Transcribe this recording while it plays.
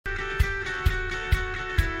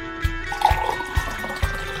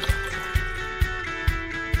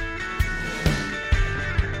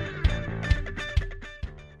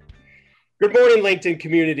Good morning, LinkedIn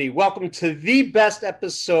community. Welcome to the best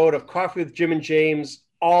episode of Coffee with Jim and James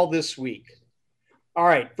all this week. All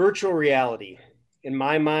right, virtual reality. In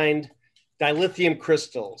my mind, dilithium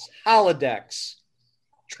crystals, holodecks,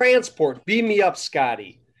 transport, beam me up,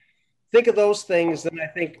 Scotty. Think of those things, then I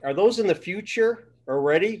think, are those in the future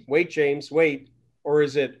already? Wait, James, wait. Or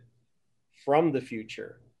is it from the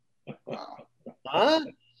future? Huh?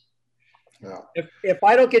 Yeah. If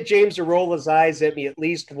I don't get James to roll his eyes at me at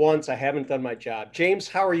least once, I haven't done my job. James,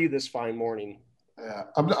 how are you this fine morning? Yeah,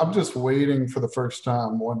 I'm just waiting for the first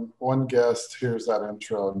time one guest hears that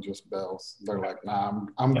intro and just bells. They're like, "Nah,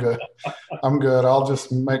 I'm good. I'm good. I'll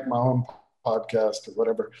just make my own podcast or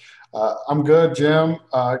whatever." I'm good, Jim.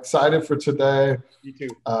 Excited for today. You too.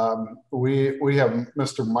 We have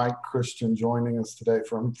Mr. Mike Christian joining us today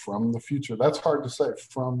from the future. That's hard to say.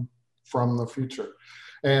 From the future,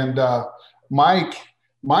 and Mike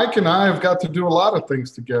and I have got to do a lot of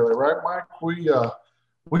things together, right, Mike?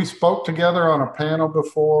 We spoke together on a panel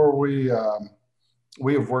before. We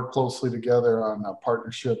have worked closely together on a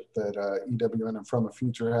partnership that EWN and From the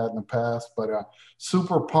Future had in the past. But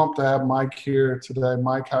super pumped to have Mike here today.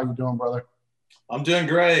 Mike, how you doing, brother? I'm doing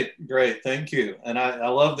great. Thank you. And I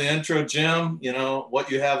love the intro, Jim. You know,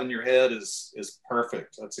 what you have in your head is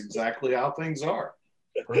perfect. That's exactly how things are.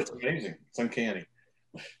 It's amazing. It's uncanny.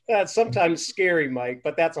 That's sometimes scary, Mike,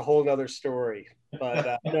 but that's a whole nother story.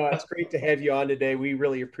 But no, it's great to have you on today. We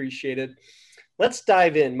really appreciate it. Let's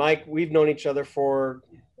dive in. Mike, we've known each other for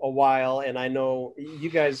a while, and I know you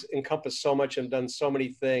guys encompass so much and done so many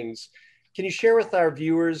things. Can you share with our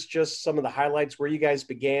viewers just some of the highlights, where you guys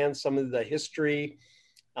began, some of the history?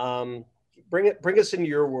 Bring us into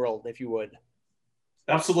your world, if you would.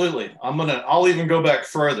 Absolutely. I'll even go back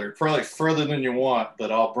further, probably further than you want,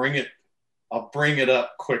 but I'll bring it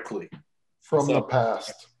up quickly. From the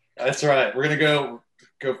past. That's right. We're gonna go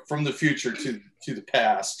from the future to the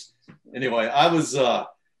past. Anyway, I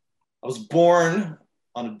was born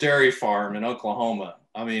on a dairy farm in Oklahoma.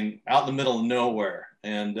 I mean, out in the middle of nowhere,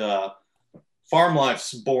 and farm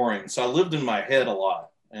life's boring. So I lived in my head a lot,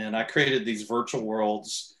 and I created these virtual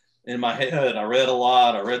worlds in my head. I read a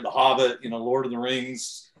lot. I read The Hobbit, Lord of the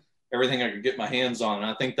Rings, everything I could get my hands on. And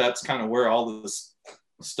I think that's kind of where all this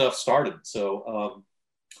stuff started. So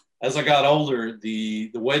as I got older,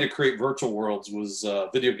 the way to create virtual worlds was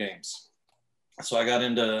video games. So I got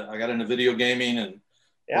into video gaming and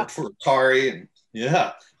worked for Atari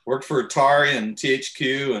and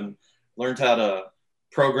THQ and learned how to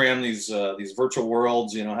program these virtual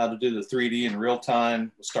worlds. How to do the 3D in real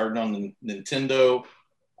time. Started on the Nintendo,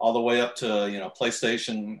 all the way up to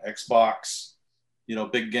PlayStation, Xbox.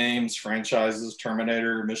 Big games, franchises,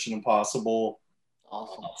 Terminator, Mission Impossible.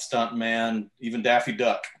 Awesome. Stuntman, even Daffy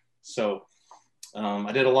Duck. So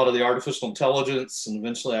I did a lot of the artificial intelligence, and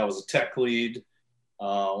eventually I was a tech lead.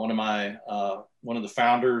 One of the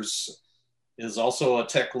founders is also a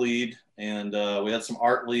tech lead, and we had some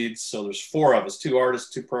art leads. So there's 4 of us, 2 artists,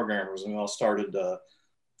 2 programmers, and we all started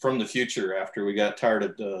From the Future after we got tired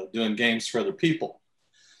of doing games for other people.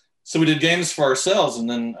 So we did games for ourselves, and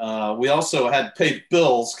then we also had paid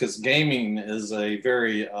bills because gaming is a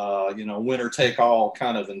very, winner-take-all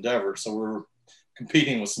kind of endeavor. So we were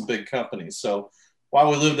competing with some big companies. So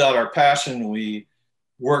while we lived out our passion, we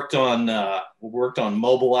worked on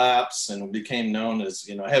mobile apps and became known as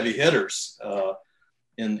heavy hitters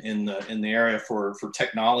in the area for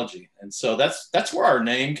technology. And so that's where our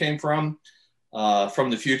name came from.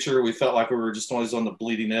 From the future, we felt like we were just always on the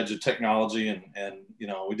bleeding edge of technology, and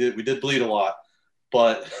we did bleed a lot,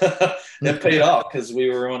 but it paid off because we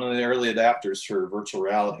were one of the early adapters for virtual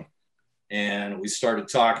reality. And we started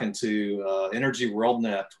talking to Energy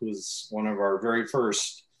WorldNet, was one of our very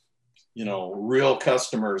first real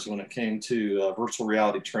customers when it came to virtual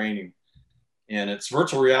reality training. And it's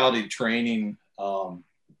virtual reality training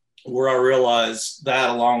where I realized that,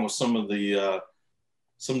 along with some of the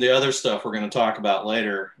other stuff we're going to talk about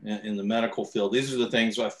later in the medical field, these are the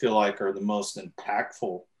things I feel like are the most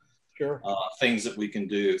impactful things that we can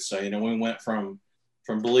do. So, we went from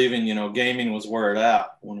believing, gaming was where it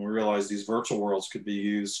at, when we realized these virtual worlds could be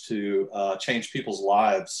used to change people's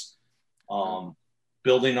lives.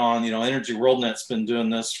 Building on, Energy WorldNet's been doing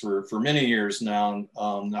this for many years now.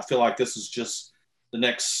 And I feel like this is just the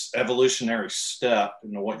next evolutionary step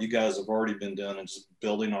into what you guys have already been doing, and just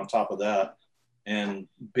building on top of that and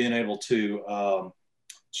being able to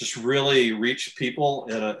just really reach people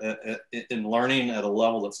in learning at a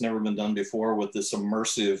level that's never been done before, with this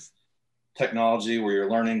immersive technology where you're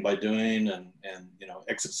learning by doing, and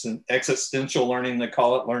existential learning, they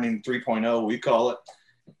call it, learning 3.0, we call it.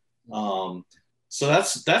 So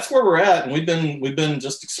that's where we're at, and we've been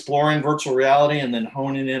just exploring virtual reality and then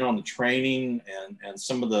honing in on the training and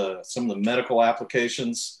some of the medical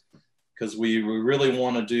applications, because we really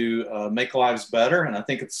want to do make lives better, and I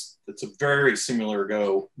think it's a very similar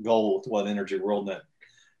goal with what Energy WorldNet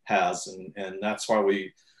has, and that's why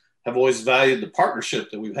we have always valued the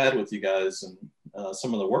partnership that we've had with you guys and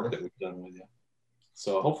some of the work that we've done with you.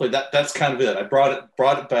 So hopefully that's kind of it. I brought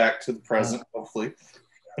it back to the present, hopefully.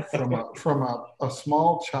 from a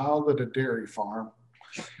small child at a dairy farm.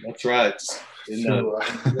 That's right.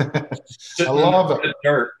 I love it.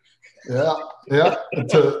 Dirt. Yeah.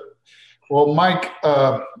 Well, Mike,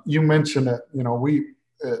 you mentioned it. You know, we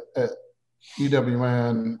at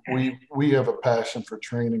EWN, we have a passion for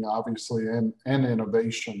training, obviously, and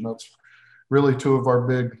innovation. That's really two of our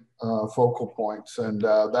big focal points, and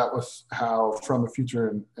that was how From the Future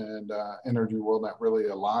and Energy WorldNet really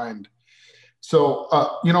aligned. So,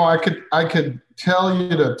 you know, I could tell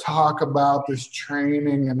you to talk about this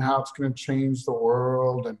training and how it's going to change the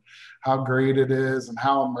world and how great it is and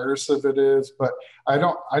how immersive it is, but I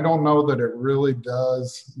don't know that it really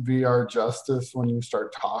does VR justice when you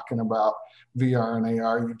start talking about VR and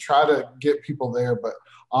AR. You try to get people there, but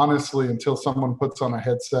honestly, until someone puts on a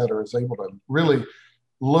headset or is able to really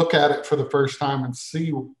look at it for the first time and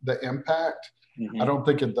see the impact, I don't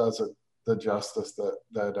think it does it the justice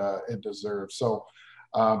that it deserves. So,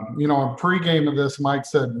 you know, in pregame of this, Mike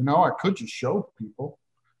said, I could just show people.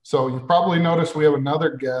 So you probably noticed we have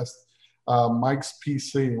another guest, Mike's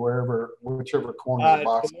PC, whichever corner of the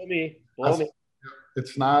box. Below me.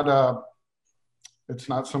 It's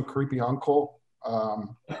not some creepy uncle.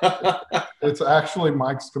 It's actually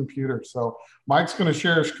Mike's computer. So Mike's going to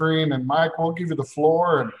share a screen, and Mike, we'll give you the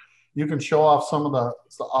floor, and you can show off some of the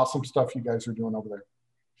awesome stuff you guys are doing over there.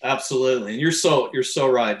 Absolutely. And you're so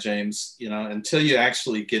right, James. You know, until you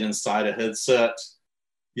actually get inside a headset,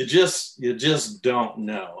 you just don't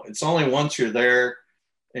know. It's only once you're there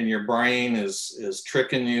and your brain is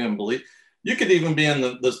tricking you and believe. You could even be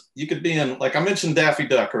in you could be in, like I mentioned Daffy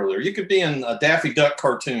Duck earlier, you could be in a Daffy Duck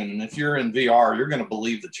cartoon, and if you're in VR, you're going to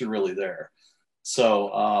believe that you're really there.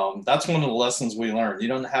 So that's one of the lessons we learned. You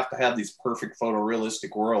don't have to have these perfect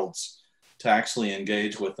photorealistic worlds to actually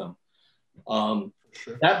engage with them.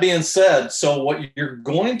 Sure. That being said, so what you're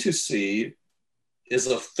going to see is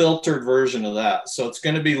a filtered version of that. So it's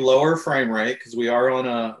going to be lower frame rate because we are on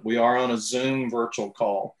a Zoom virtual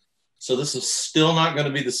call. So this is still not going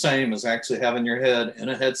to be the same as actually having your head in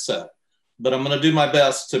a headset. But I'm going to do my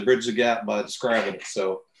best to bridge the gap by describing it.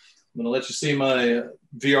 So I'm going to let you see my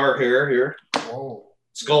VR hair here. Whoa.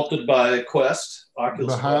 Sculpted by Quest,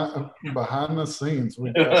 Oculus behind the scenes.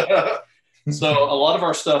 We got So a lot of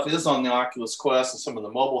our stuff is on the Oculus Quest and some of the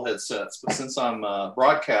mobile headsets, but since I'm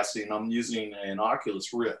broadcasting, I'm using an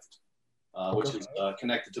Oculus Rift, which is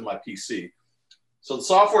connected to my PC. So the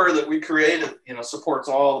software that we created, supports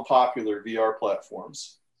all the popular VR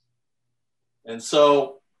platforms. And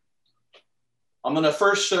so I'm going to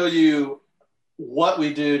first show you what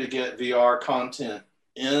we do to get VR content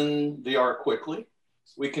in VR quickly.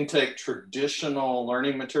 We can take traditional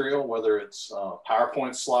learning material, whether it's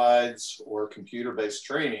PowerPoint slides or computer-based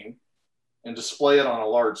training, and display it on a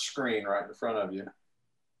large screen right in front of you.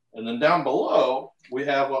 And then down below, we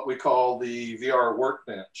have what we call the VR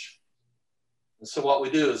workbench. And so what we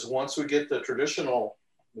do is once we get the traditional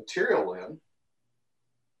material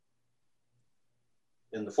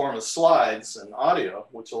in the form of slides and audio,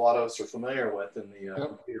 which a lot of us are familiar with in the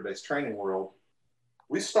computer-based training world,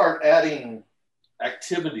 we start adding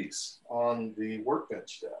activities on the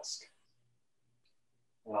workbench desk.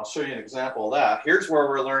 And I'll show you an example of that. Here's where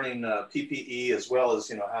we're learning PPE as well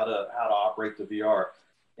as how to operate the VR.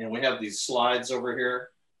 And we have these slides over here.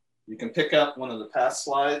 You can pick up one of the past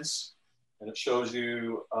slides and it shows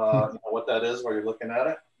you, what that is while you're looking at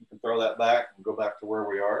it. You can throw that back and go back to where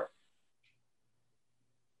we are.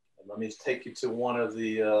 And let me take you to one of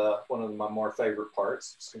my more favorite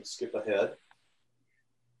parts. Just going to skip ahead.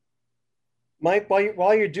 Mike,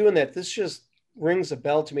 while you're doing that, this just rings a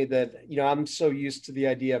bell to me that, I'm so used to the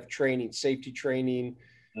idea of training, safety training,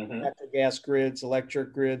 natural gas grids,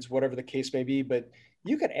 electric grids, whatever the case may be, but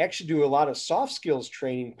you could actually do a lot of soft skills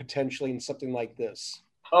training potentially in something like this.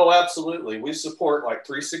 Oh, absolutely. We support like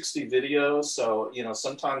 360 videos. So,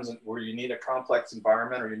 sometimes where you need a complex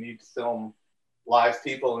environment or you need to film live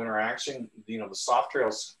people interaction, the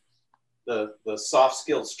soft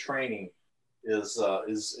skills training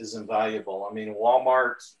is invaluable. I mean,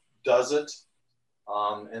 Walmart does it,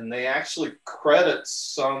 and they actually credit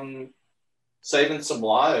saving some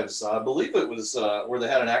lives. I believe it was where they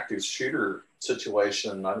had an active shooter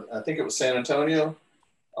situation. I think it was San Antonio.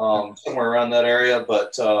 somewhere around that area.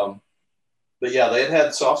 But yeah, they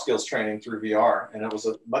had soft skills training through VR, and it was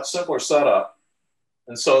a much simpler setup.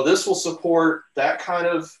 And so this will support that kind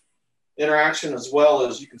of interaction, as well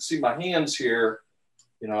as you can see my hands here.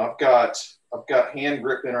 You know, I've got hand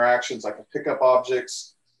grip interactions. I can pick up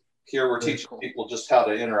objects. Here we're teaching people just how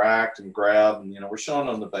to interact and grab, and we're showing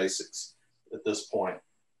them the basics at this point.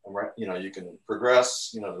 And you can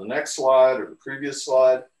progress, to the next slide or the previous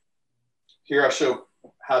slide. Here I show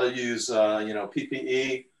how to use,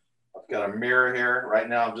 PPE. I've got a mirror here. Right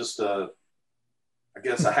now I'm just I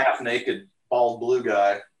guess a half-naked bald blue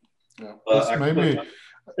guy. Yeah.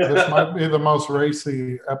 This might be the most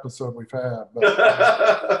racy episode we've had, but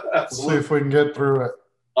we'll see if we can get through it.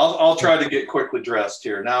 I'll try to get quickly dressed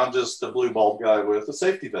here. Now I'm just a blue bald guy with a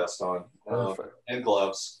safety vest on and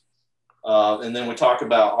gloves. And then we talk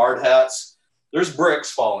about hard hats. There's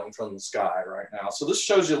bricks falling from the sky right now. So this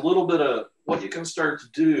shows you a little bit of what you can start to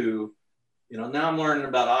do. Now I'm learning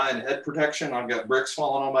about eye and head protection. I've got bricks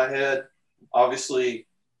falling on my head. Obviously,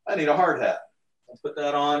 I need a hard hat. I'll put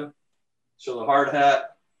that on, show the hard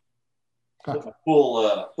hat, put my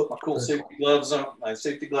cool safety gloves on, my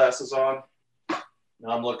safety glasses on.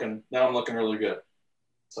 Now I'm looking really good.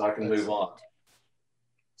 So I can move on.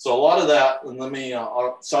 So a lot of that, and let me,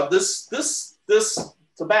 so this,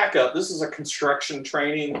 to back up, this is a construction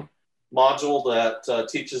training module that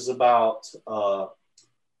teaches about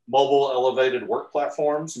mobile elevated work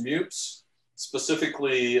platforms, MUPs,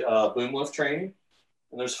 specifically boom lift training.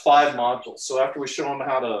 And there's 5 modules. So after we show them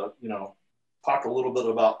how to, talk a little bit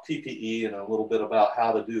about PPE and a little bit about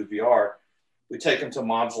how to do VR, we take them to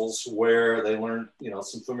modules where they learn,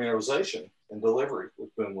 some familiarization and delivery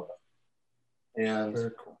with boom lift. And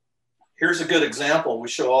very cool. Here's a good example. We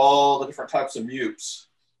show all the different types of MUPs,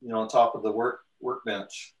 on top of the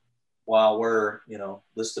workbench while we're,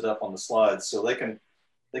 listed up on the slides. So they can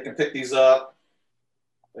pick these up.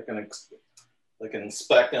 They can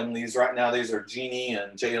inspect them. These right now, these are Genie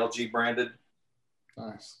and JLG branded.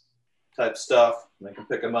 Nice. Type stuff. And they can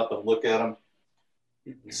pick them up and look at them.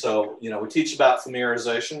 So, we teach about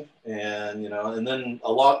familiarization, and, and then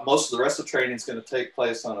most of the rest of the training is going to take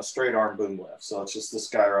place on a straight arm boom lift. So it's just this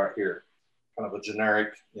guy right here, kind of a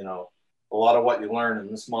generic, a lot of what you learn in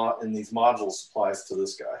these modules applies to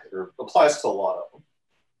this guy, or applies to a lot of them.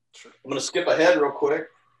 Sure. I'm going to skip ahead real quick.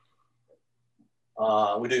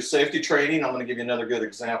 We do safety training. I'm going to give you another good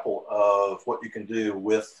example of what you can do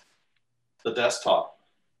with the desktop.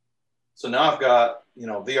 So now I've got,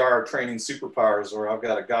 VR training superpowers, or I've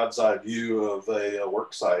got a God's eye view of a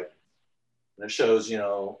work site. And it shows,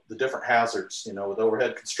 the different hazards, with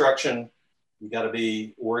overhead construction. You got to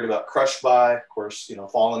be worried about crush by, of course,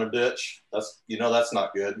 fall in a ditch. That's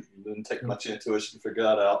not good. It didn't take much intuition to figure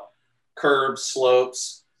that out. Curbs,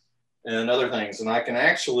 slopes, and other things. And I can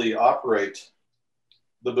actually operate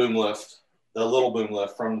the boom lift, the little boom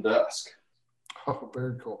lift from the desk. Oh,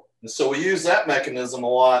 very cool. And so we use that mechanism a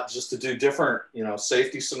lot just to do different,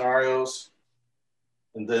 safety scenarios.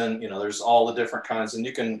 And then, there's all the different kinds, and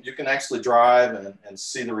you can actually drive and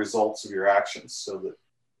see the results of your actions. So that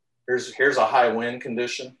here's a high wind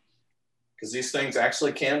condition, because these things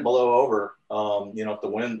actually can blow over,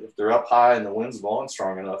 if they're up high and the wind's blowing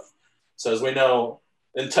strong enough. So as we know,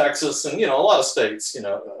 in Texas and, a lot of states,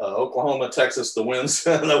 Oklahoma, Texas, the winds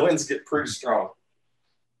get pretty strong.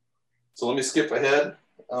 So let me skip ahead.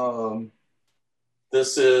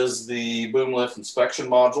 This is the boom lift inspection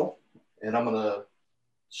module, and I'm going to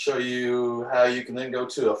show you how you can then go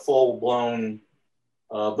to a full-blown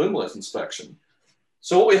boom lift inspection.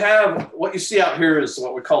 So what you see out here is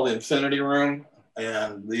what we call the infinity room,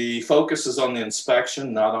 and the focus is on the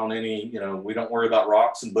inspection, not on any, we don't worry about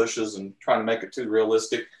rocks and bushes and trying to make it too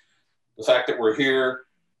realistic. The fact that we're here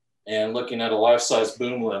and looking at a life-size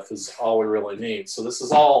boom lift is all we really need. So this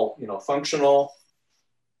is all, functional.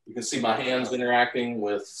 You can see my hands interacting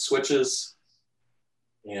with switches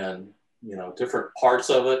and, different parts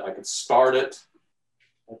of it. I can start it.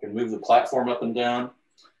 I can move the platform up and down.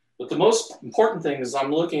 But the most important thing is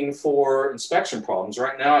I'm looking for inspection problems.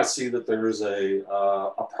 Right now I see that there's a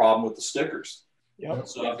problem with the stickers. Yep.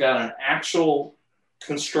 So I've got an actual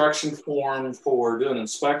construction form for doing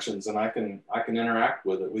inspections, and I can interact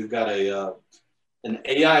with it. We've got an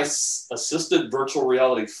AI-assisted virtual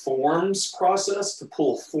reality forms process to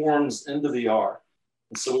pull forms into VR.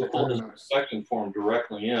 And so we pull the inspection form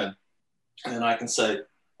directly in, and I can say,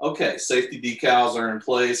 okay, safety decals are in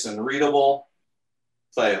place and readable,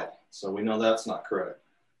 fail. So we know that's not correct.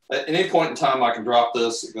 At any point in time, I can drop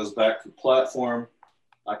this. It goes back to the platform.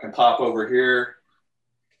 I can pop over here.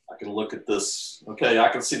 I can look at this. Okay, I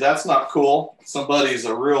can see that's not cool. Somebody's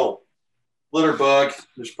a real litter bug.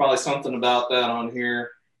 There's probably something about that on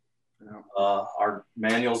here. Yeah. Our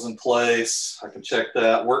manual's in place. I can check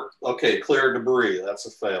that. Work. Okay, clear debris. That's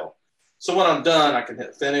a fail. So when I'm done, I can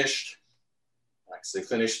hit finished. I can say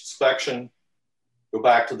finished inspection. Go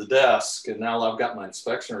back to the desk, and now I've got my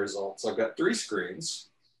inspection results. I've got 3 screens.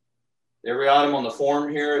 Every item on the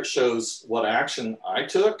form here, it shows what action I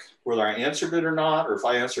took, whether I answered it or not, or if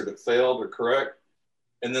I answered it failed or correct.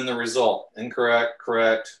 And then the result, incorrect,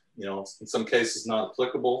 correct, you know, in some cases not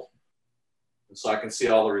applicable. And so I can see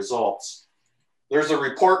all the results. There's a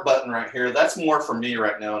report button right here. That's more for me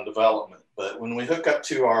right now in development. But when we hook up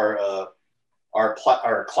to our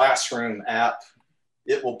classroom app,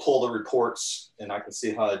 it will pull the reports and I can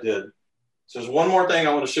see how I did. So there's one more thing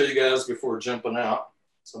I want to show you guys before jumping out.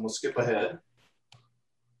 So I'm going to skip ahead.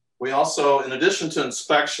 We also, in addition to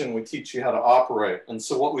inspection, we teach you how to operate. And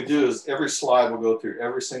so what we do is every slide will go through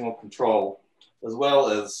every single control, as well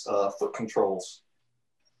as foot controls.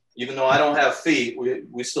 Even though I don't have feet,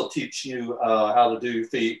 we still teach you how to do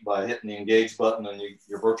feet by hitting the engage button and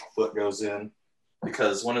your virtual foot goes in.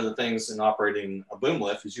 Because one of the things in operating a boom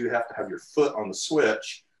lift is you have to have your foot on the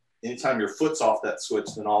switch. Anytime your foot's off that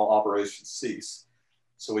switch, then all operations cease.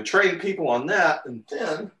 So we train people on that, and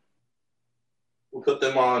then we'll put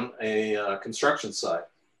them on a construction site.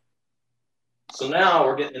 So now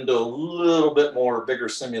we're getting into a little bit more bigger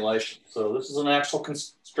simulation. So this is an actual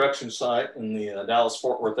construction site in the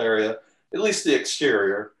Dallas-Fort Worth area, at least the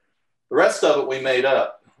exterior. The rest of it we made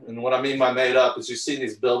up. And what I mean by made up is you see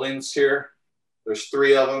these buildings here. There's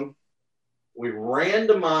 3 of them. We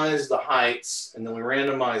randomize the heights, and then we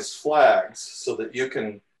randomize flags so that you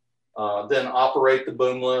can then operate the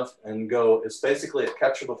boom lift and go. It's basically a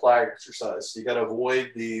capture the flag exercise. So you got to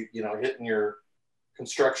avoid the, hitting your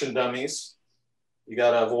construction dummies. You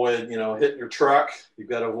got to avoid, hitting your truck. You've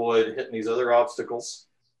got to avoid hitting these other obstacles.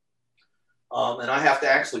 And I have to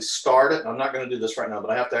actually start it. I'm not going to do this right now, but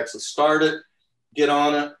I have to actually start it, get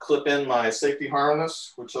on it, clip in my safety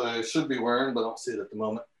harness, which I should be wearing, but I don't see it at the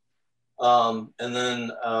moment. And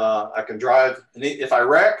then I can drive. And if I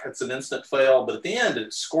wreck, it's an instant fail. But at the end,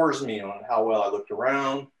 it scores me on how well I looked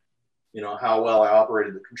around, how well I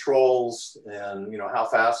operated the controls, and, how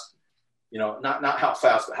fast, not how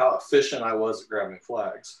fast, but how efficient I was at grabbing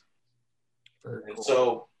flags. Very cool. And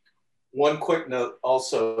so one quick note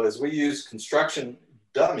also is we use construction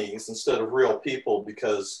dummies instead of real people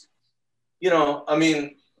because, you got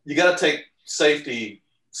to take safety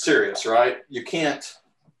serious, right? You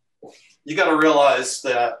got to realize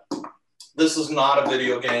that this is not a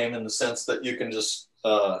video game in the sense that you can just,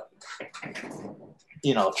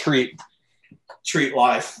 treat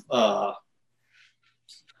life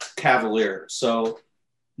cavalier. So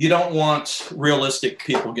you don't want realistic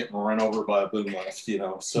people getting run over by a boom lift,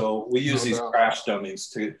 So we use these crash dummies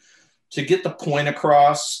to get the point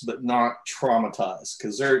across, but not traumatize,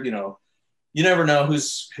 because they're, you never know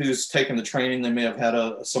who's taking the training. They may have had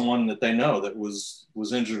someone that they know that was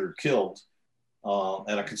injured or killed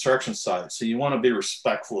at a construction site. So you want to be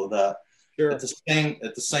respectful of that. Sure. At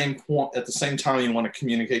the same time, you want to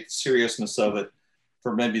communicate the seriousness of it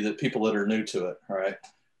for maybe the people that are new to it. Right.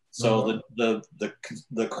 So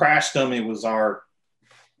the crash dummy was our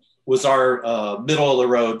middle of the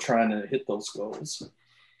road trying to hit those goals.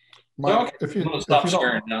 Mike, so, I'm gonna stop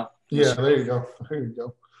sharing now. Yeah, there you go. There you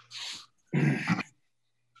go.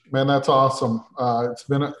 Man, that's awesome.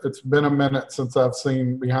 It's been a minute since I've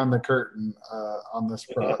seen behind the curtain on this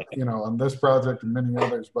on this project and many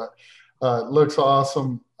others, but it looks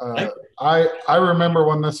awesome. I remember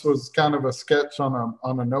when this was kind of a sketch on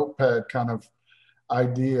a notepad kind of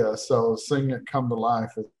idea. So seeing it come to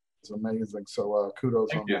life is amazing. So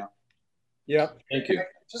kudos on that. Yeah, thank you.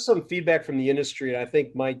 Just some feedback from the industry, and I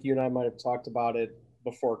think Mike, you and I might have talked about it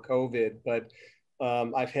before COVID, but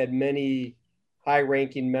I've had many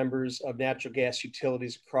high-ranking members of natural gas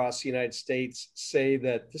utilities across the United States say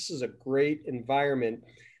that this is a great environment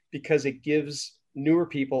because it gives newer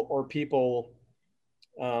people or people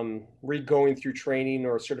going through training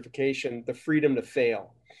or certification the freedom to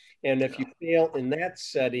fail. And if you fail in that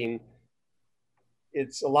setting,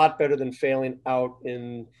 it's a lot better than failing out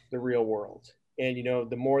in the real world. And,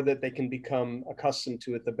 the more that they can become accustomed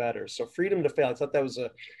to it, the better. So freedom to fail, I thought that was a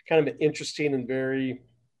kind of an interesting and very,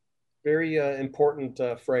 very important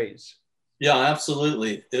phrase. Yeah,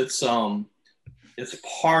 absolutely. It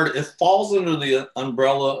falls under the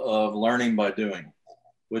umbrella of learning by doing,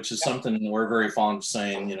 which is something we're very fond of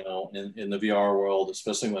saying, in the VR world,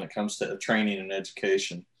 especially when it comes to training and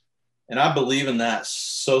education. And I believe in that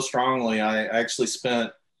so strongly. I actually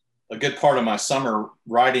spent a good part of my summer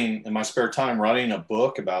in my spare time, writing a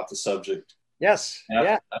book about the subject, Yes. And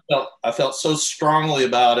Yeah. I felt so strongly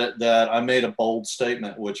about it that I made a bold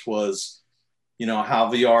statement, which was,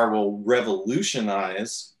 how VR will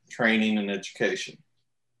revolutionize training and education.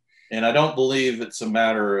 And I don't believe it's a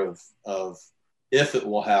matter of if it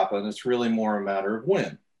will happen. It's really more a matter of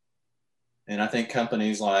when. And I think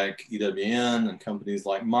companies like EWN and companies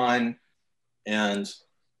like mine and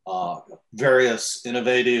various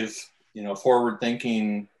innovative,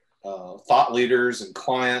 forward-thinking thought leaders and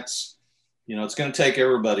clients, it's going to take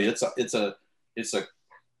everybody. It's a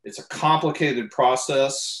complicated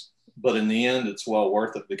process, but in the end, it's well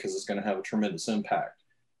worth it because it's going to have a tremendous impact.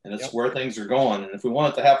 And it's where things are going. And if we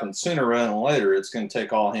want it to happen sooner rather than later, it's going to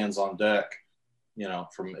take all hands on deck,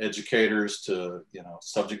 from educators to,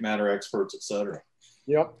 subject matter experts, et cetera.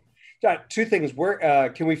 Yep. Got two things. Where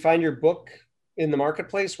can we find your book in the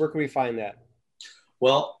marketplace? Where can we find that?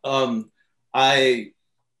 Well,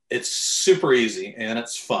 it's super easy and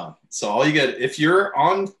it's fun. So all you get, if you're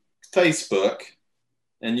on Facebook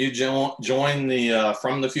and you join the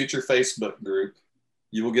From the Future Facebook group,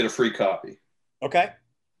 you will get a free copy. Okay.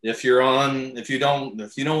 If you don't want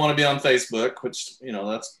to be on Facebook, which,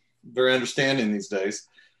 that's very understanding these days.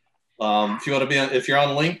 If you're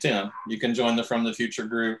on LinkedIn, you can join the From the Future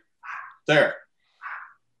group there.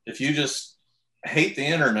 If you just hate the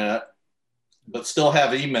internet, but still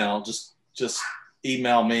have email, just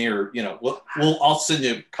email me, or, I'll send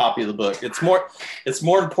you a copy of the book. It's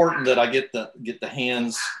more important that I get the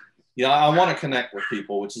hands. I want to connect with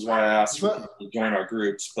people, which is why I asked for people to join our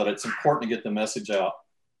groups, but it's important to get the message out.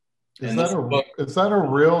 Is that a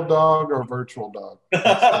real dog or a virtual dog?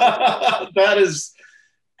 That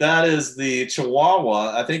is the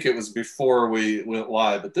Chihuahua. I think it was before we went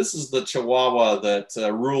live, but this is the Chihuahua that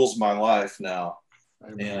rules my life now.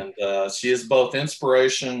 Amen. And she is both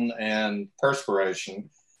inspiration and perspiration.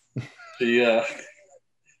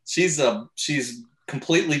 She's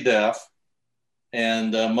completely deaf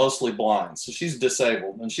and mostly blind. So she's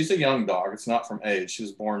disabled, and she's a young dog. It's not from age. She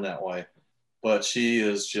was born that way. But she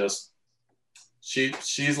is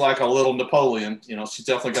she's like a little Napoleon. She's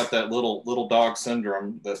definitely got that little dog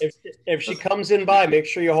syndrome. If she comes in by, make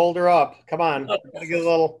sure you hold her up. Come on. Gotta get a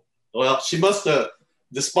little. Well, she must have,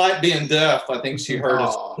 despite being deaf, I think she heard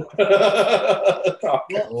us.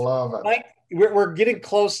 Love it. Mike, we're getting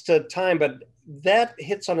close to time, but that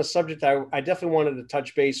hits on a subject I definitely wanted to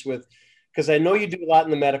touch base with, because I know you do a lot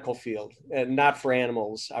in the medical field, and not for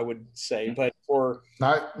animals, I would say, but for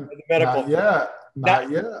the medical. Not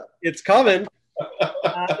yet. It's coming.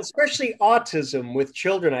 Especially autism with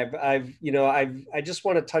children. I just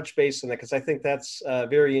want to touch base on that because I think that's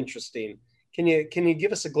very interesting. Can you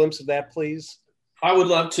give us a glimpse of that, please? I would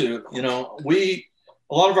love to.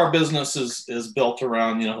 A lot of our business is built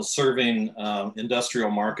around, serving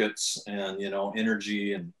industrial markets and,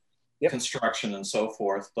 energy and construction and so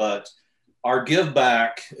forth. But our give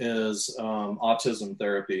back is autism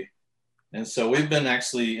therapy. And so we've been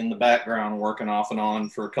actually in the background working off and on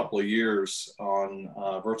for a couple of years on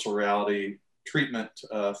virtual reality treatment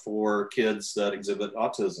for kids that exhibit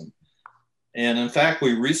autism. And in fact,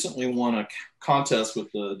 we recently won a contest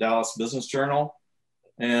with the Dallas Business Journal,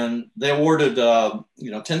 and they awarded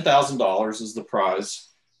 $10,000 as the prize.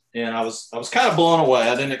 And I was kind of blown away.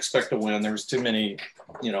 I didn't expect to win. There was too many,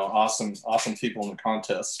 awesome people in the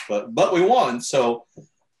contest, but we won. So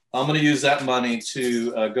I'm going to use that money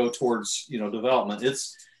to go towards, development.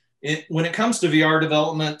 When it comes to VR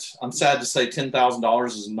development, I'm sad to say $10,000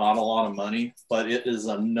 is not a lot of money, but it is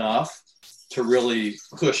enough to really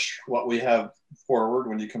push what we have forward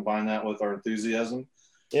when you combine that with our enthusiasm.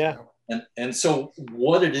 Yeah. And so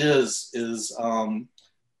what it is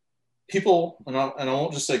people, and I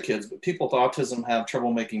won't just say kids, but people with autism have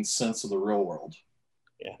trouble making sense of the real world.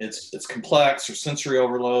 Yeah. It's complex, or sensory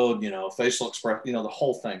overload, facial expression, the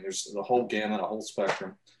whole thing. There's the whole gamut, a whole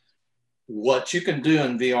spectrum. What you can do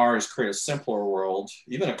in VR is create a simpler world,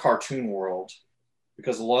 even a cartoon world,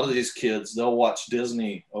 because a lot of these kids, they'll watch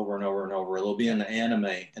Disney over and over and over. They'll be into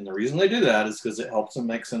anime. And the reason they do that is because it helps them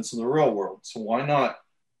make sense of the real world. So why not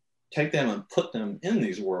take them and put them in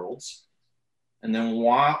these worlds? And then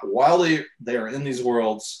while they are in these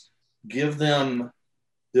worlds, give them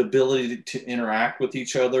the ability to interact with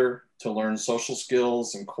each other, to learn social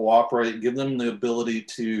skills and cooperate, give them the ability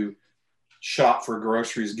to shop for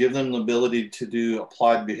groceries, give them the ability to do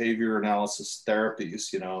applied behavior analysis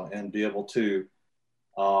therapies, and be able to,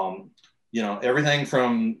 everything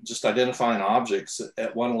from just identifying objects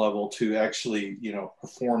at one level to actually,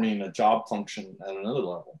 performing a job function at another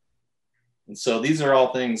level. And so these are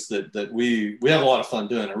all things that we have a lot of fun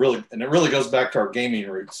doing. It really goes back to our gaming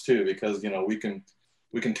roots too, because,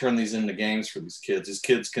 we can turn these into games for these kids. These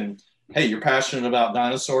kids can hey, you're passionate about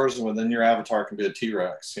dinosaurs, well, then your avatar can be a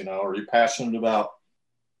T-Rex, you know, or you're passionate about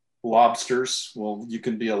lobsters, well, you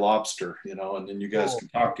can be a lobster, you know, and then you guys can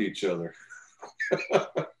talk to each other.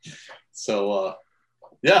 So,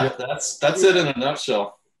 yeah, that's it in a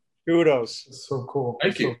nutshell. Kudos. It's so cool.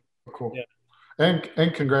 Thank you. So cool. Yeah.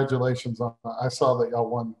 And congratulations on, I saw that y'all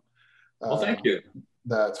won. Well, thank you.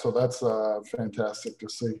 That. So that's fantastic to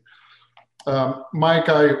see. Mike,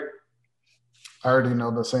 I already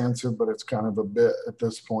know this answer, but it's kind of a bit at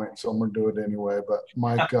this point, so I'm going to do it anyway. But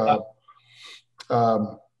Mike,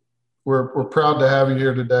 we're proud to have you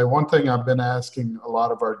here today. One thing I've been asking a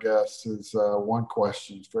lot of our guests is one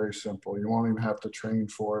question. It's very simple. You won't even have to train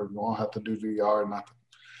for it. You won't have to do VR, nothing.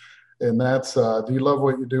 And that's, do you love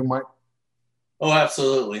what you do, Mike? Oh,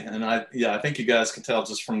 absolutely. And I think you guys can tell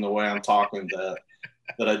just from the way I'm talking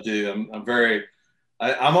that I do.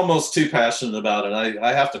 I'm almost too passionate about it.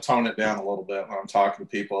 I have to tone it down a little bit when I'm talking to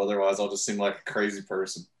people. Otherwise, I'll just seem like a crazy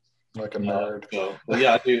person. Like a nerd. But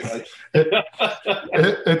yeah, I do.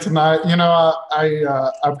 It's not, you know,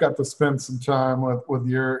 I've got to spend some time with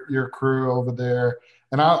your crew over there.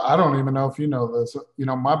 And I don't even know if you know this. You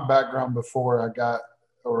know, my background before I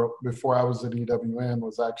was at EWN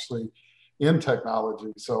was actually in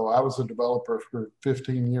technology. So I was a developer for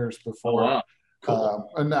 15 years before. Oh, wow. Cool.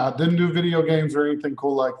 And I didn't do video games or anything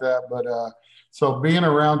cool like that. But so being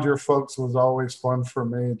around your folks was always fun for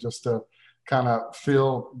me, just to kind of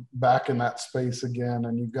feel back in that space again.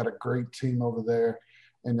 And you've got a great team over there,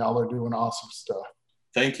 and y'all are doing awesome stuff.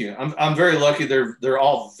 Thank you. I'm very lucky. They're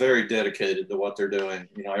all very dedicated to what they're doing.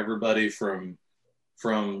 You know, everybody from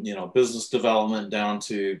you know, business development down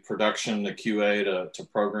to production to QA to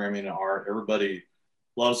programming and art. Everybody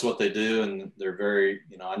loves what they do, and they're very,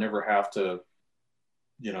 you know, I never have to,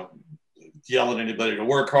 you know, yell at anybody to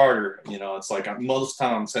work harder. You know, it's like most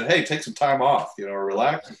times saying, hey, take some time off, you know, or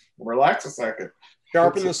relax a second.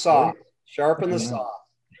 Sharpen the saw. Sharpen the saw.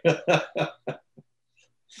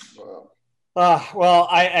 Well,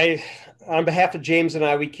 I on behalf of James and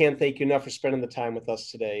I, we can't thank you enough for spending the time with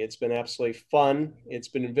us today. It's been absolutely fun. It's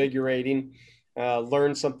been invigorating.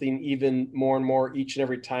 Learn something even more and more each and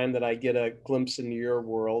every time that I get a glimpse into your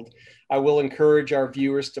world. I will encourage our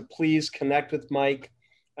viewers to please connect with Mike,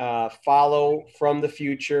 follow From the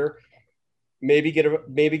Future, maybe get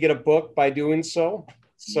a book by doing so.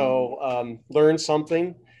 So learn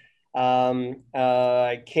something.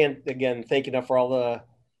 I can't again thank you enough for all the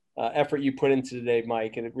effort you put into today,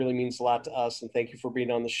 Mike, and it really means a lot to us. And thank you for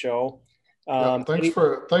being on the show. Thanks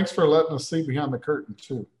for letting us see behind the curtain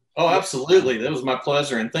too. Oh, absolutely. That was my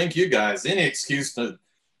pleasure. And thank you guys. Any excuse to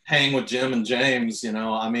hang with Jim and James, you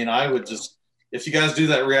know, I mean, I would just, if you guys do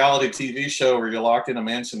that reality TV show where you're locked in a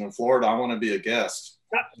mansion in Florida, I want to be a guest.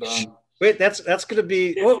 Wait, that's going to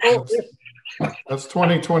be, that's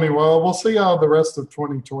 2020. Well, we'll see how the rest of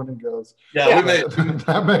 2020 goes. Yeah.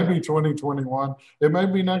 That may be 2021. It may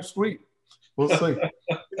be next week. We'll see.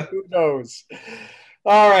 Who knows?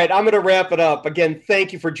 All right, I'm going to wrap it up. Again,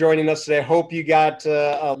 thank you for joining us today. I hope you got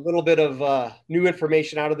a little bit of new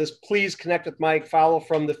information out of this. Please connect with Mike, follow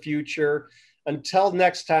From the Future. Until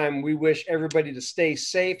next time, we wish everybody to stay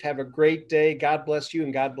safe. Have a great day. God bless you,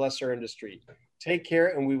 and God bless our industry. Take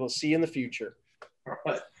care, and we will see you in the future. All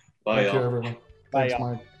right. Bye, Thank you, everyone. Bye, Thanks,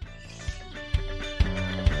 y'all. Mike.